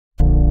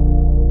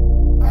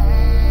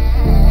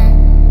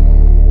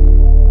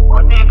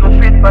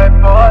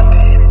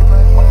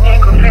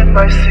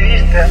my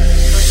system.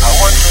 I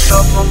want to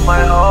stop on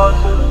my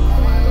hustle.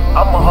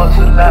 I'm a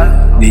hustler.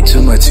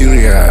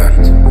 Nedumaterial.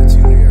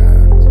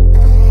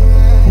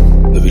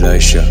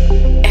 Elisha.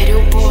 Edu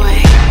boy.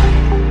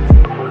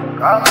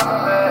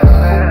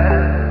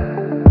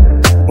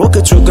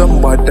 Okay,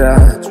 Chugambada.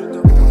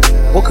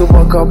 Okay,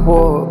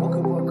 Makabo.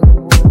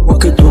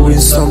 Okay, doing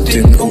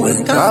something. Come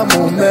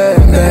on,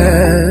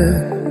 man.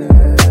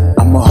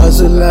 I'm a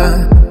hustler.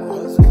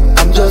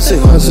 I'm just a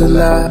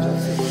hustler.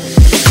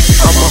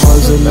 I'm a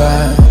hustler.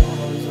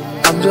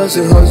 I'm just a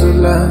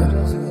hustler.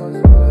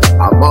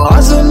 I'm a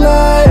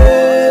hustler.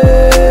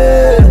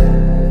 Yeah.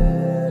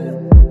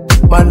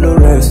 Man, no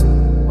rest.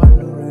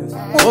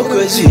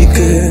 Okay,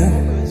 Zike.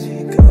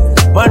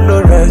 Man, no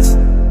rest.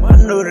 Man,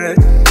 no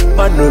rest.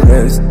 Man, no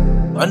rest.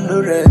 Man, no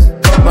rest.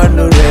 Man,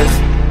 no rest.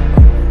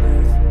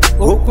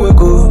 Okay,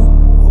 go.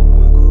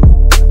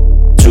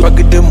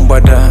 Chubagidem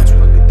bada.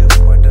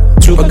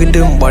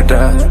 Chubagidem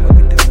bada.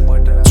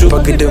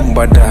 Chubagidem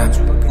bada.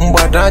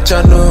 Mbada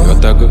chano.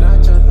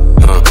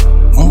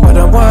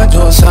 Mbada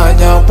wajo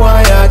sanya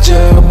waya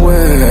chebwe.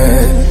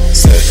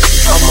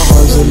 I'm a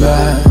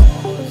hustler.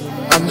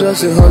 I'm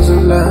just a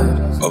hustler.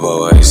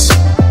 Orba-Wise.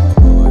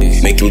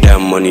 Making that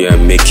money, you're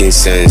making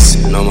sense.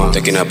 No man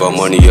talking about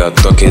money, you're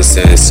talking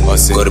sense.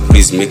 God,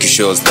 please make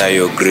sure that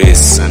your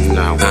grace.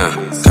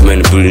 Come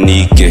and bully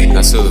Nike.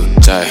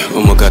 Chai,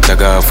 Omoga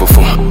Taga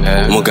Fofo.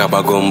 Moga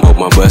Bagombo,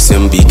 my bus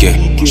and Bike.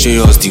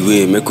 Show us the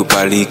way, make up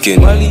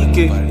Palikin.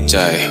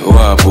 Chai,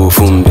 Oabo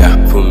Fumbia.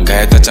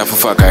 Kaya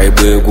Tachafufa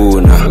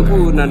Kaibeguna.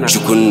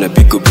 Chukuna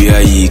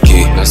Pikubia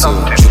Ike.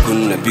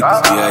 Chukuna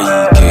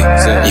Pikubia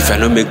Ike. If I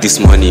don't make this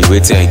money,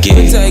 wait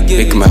again.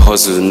 Make my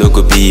hustle no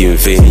go be in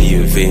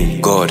vain.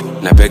 God,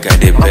 na beg I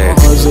dey beg.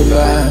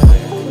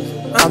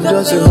 I'm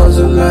just a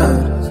hustler.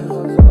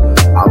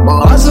 I'm a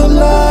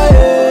hustler,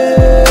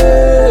 yeah.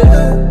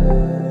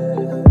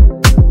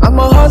 I'm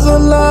a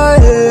hustler,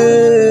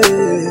 yeah.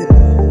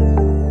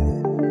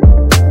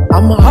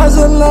 I'm a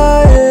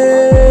hustler,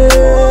 yeah.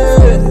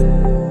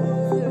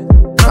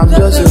 I'm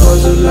just a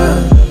hustler.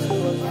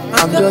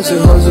 I'm just a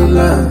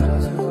hustler.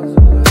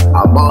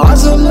 I'm a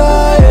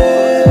hustler,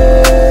 yeah.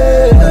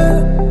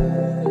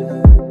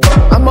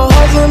 I'm a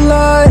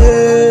hustler,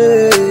 yeah.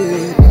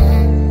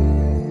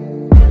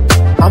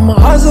 I'm a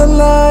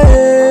hustler,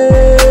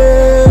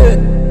 yeah.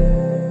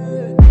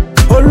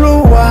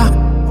 Oluwa,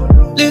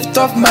 lift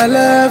up my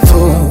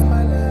level.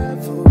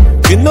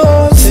 You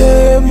know,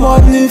 say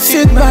money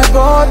fit my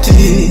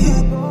body.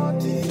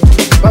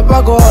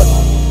 Papa God,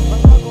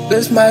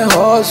 bless my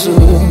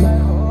hustle.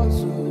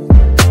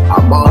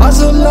 I'm a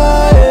hustler.